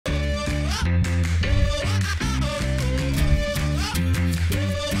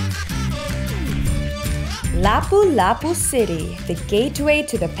Lapu-Lapu City, the gateway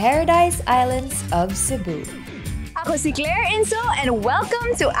to the Paradise Islands of Cebu. Ako si Clare Inso and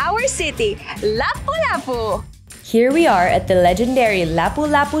welcome to our city, Lapu-Lapu! Here we are at the legendary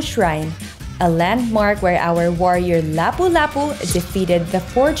Lapu-Lapu Shrine, a landmark where our warrior Lapu-Lapu defeated the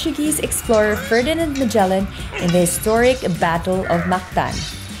Portuguese explorer Ferdinand Magellan in the historic Battle of Mactan,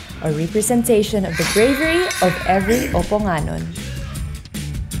 a representation of the bravery of every Oponganon.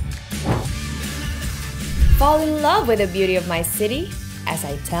 Fall in love with the beauty of my city as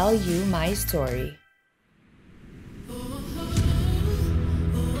I tell you my story.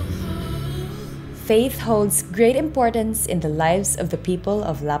 Faith holds great importance in the lives of the people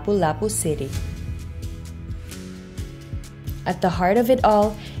of Lapu-Lapu City. At the heart of it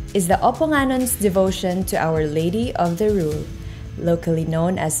all is the Oponganon's devotion to Our Lady of the Rule, locally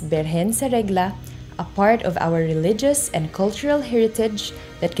known as Birhen sa Regla, a part of our religious and cultural heritage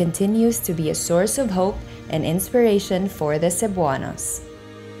that continues to be a source of hope and inspiration for the Cebuanos.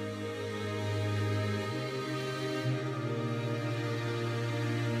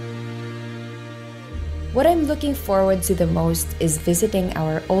 What I'm looking forward to the most is visiting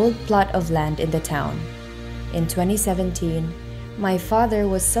our old plot of land in the town. In 2017, my father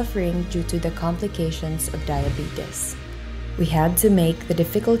was suffering due to the complications of diabetes. We had to make the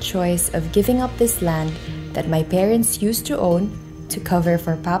difficult choice of giving up this land that my parents used to own to cover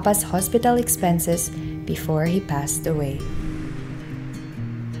for Papa's hospital expenses before he passed away.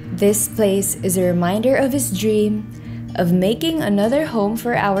 This place is a reminder of his dream of making another home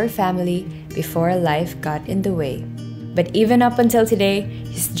for our family before life got in the way. But even up until today,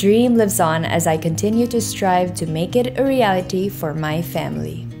 his dream lives on as I continue to strive to make it a reality for my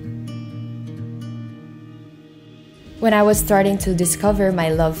family. When I was starting to discover my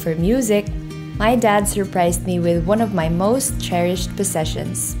love for music, my dad surprised me with one of my most cherished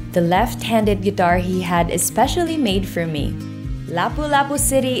possessions, the left-handed guitar he had especially made for me. Lapu-Lapu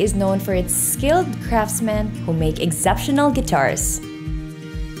City is known for its skilled craftsmen who make exceptional guitars.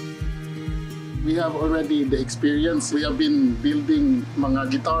 We have already the experience. We have been building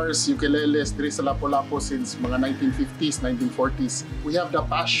mga guitars, ukuleles diri sa Lapu-Lapu since mga 1950s, 1940s. We have the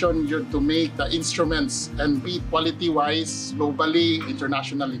passion to make the instruments and be quality-wise, globally,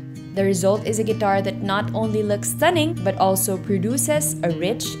 internationally. The result is a guitar that not only looks stunning, but also produces a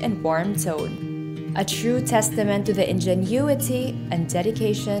rich and warm tone. A true testament to the ingenuity and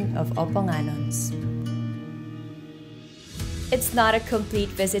dedication of Oponganons. It's not a complete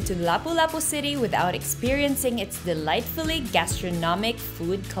visit to Lapu-Lapu City without experiencing its delightfully gastronomic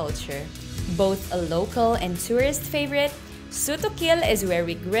food culture. Both a local and tourist favorite, Sutokil is where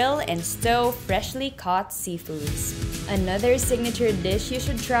we grill and stow freshly caught seafoods. Another signature dish you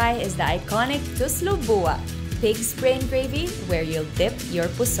should try is the iconic Tuslo Bua, pig's brain gravy where you'll dip your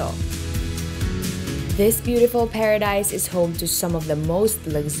puso. This beautiful paradise is home to some of the most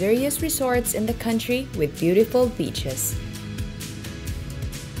luxurious resorts in the country with beautiful beaches.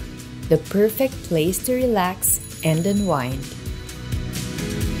 The perfect place to relax and unwind.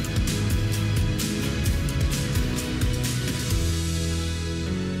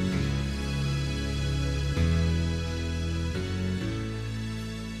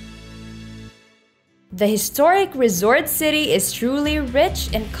 The historic resort city is truly rich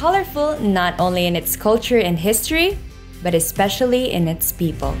and colorful not only in its culture and history, but especially in its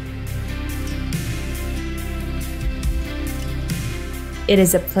people. It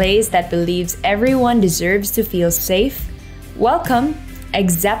is a place that believes everyone deserves to feel safe, welcome,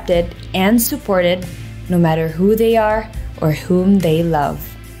 accepted, and supported no matter who they are or whom they love.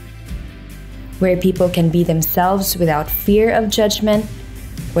 Where people can be themselves without fear of judgment,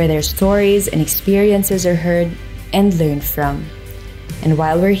 where their stories and experiences are heard and learned from. And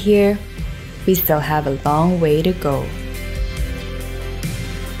while we're here, we still have a long way to go.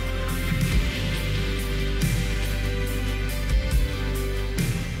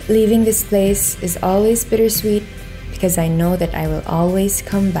 Leaving this place is always bittersweet because I know that I will always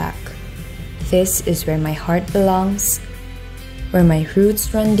come back. This is where my heart belongs, where my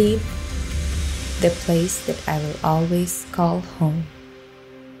roots run deep, the place that I will always call home.